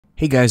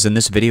Hey guys, in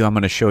this video I'm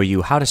going to show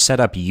you how to set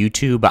up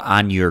YouTube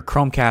on your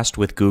Chromecast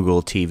with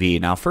Google TV.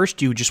 Now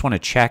first you just want to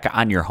check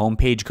on your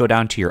homepage, go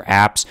down to your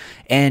apps,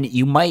 and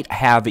you might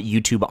have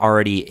YouTube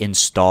already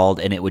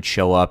installed and it would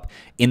show up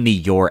in the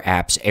Your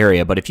Apps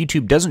area. But if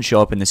YouTube doesn't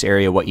show up in this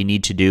area, what you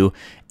need to do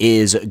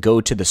is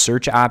go to the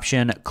search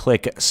option,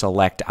 click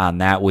select on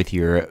that with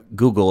your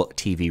Google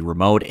TV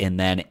remote, and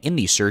then in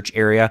the search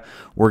area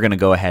we're going to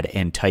go ahead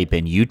and type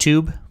in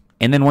YouTube.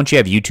 And then once you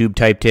have YouTube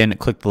typed in,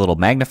 click the little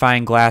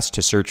magnifying glass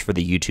to search for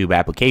the YouTube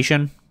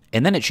application.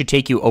 And then it should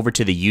take you over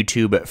to the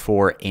YouTube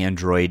for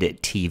Android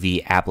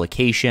TV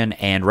application.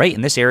 And right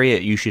in this area,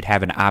 you should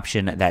have an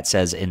option that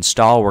says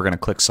install. We're going to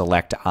click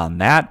select on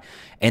that.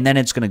 And then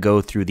it's going to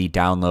go through the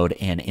download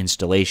and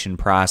installation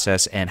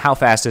process. And how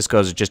fast this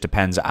goes, it just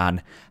depends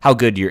on how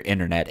good your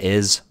internet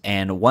is.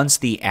 And once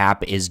the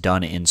app is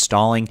done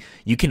installing,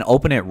 you can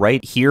open it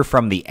right here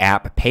from the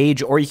app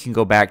page, or you can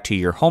go back to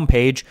your home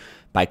page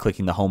by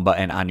clicking the home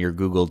button on your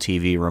Google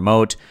TV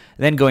remote,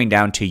 then going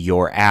down to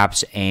your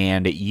apps,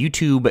 and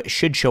YouTube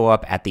should show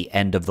up at the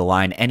end of the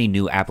line. Any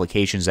new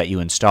applications that you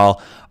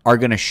install are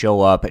going to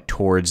show up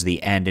towards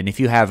the end. And if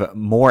you have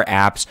more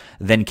apps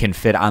than can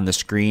fit on the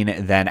screen,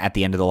 then at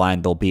the end of the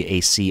line, there'll be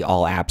a see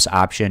all apps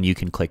option. You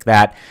can click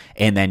that,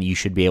 and then you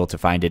should be able to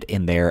find it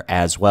in there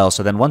as well.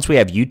 So then once we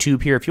have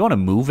YouTube here, if you want to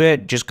move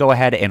it, just go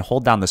ahead and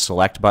hold down the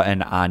select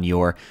button on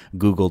your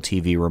Google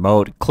TV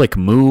remote, click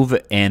move,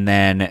 and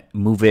then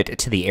move it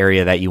to the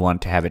area that you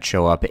want to have it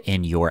show up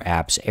in your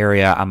apps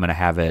area. I'm going to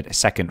have it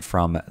second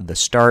from the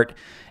start,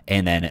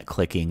 and then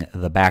clicking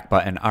the back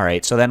button. All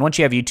right, so then once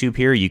you have YouTube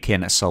here, you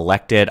can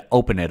select it,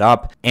 open it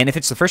up. And if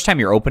it's the first time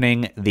you're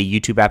opening the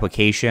YouTube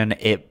application,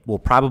 it will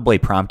probably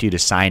prompt you to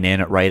sign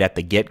in right at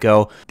the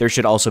get-go. There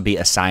should also be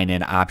a sign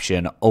in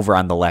option over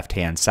on the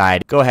left-hand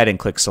side. Go ahead and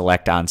click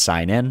select on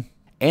sign in.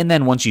 And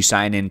then once you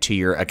sign into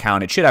your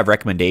account, it should have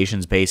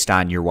recommendations based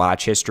on your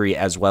watch history,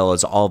 as well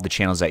as all of the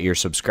channels that you're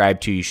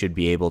subscribed to. You should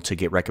be able to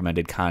get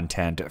recommended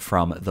content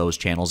from those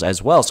channels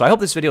as well. So I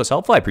hope this video is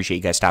helpful. I appreciate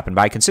you guys stopping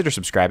by. Consider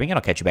subscribing, and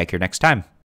I'll catch you back here next time.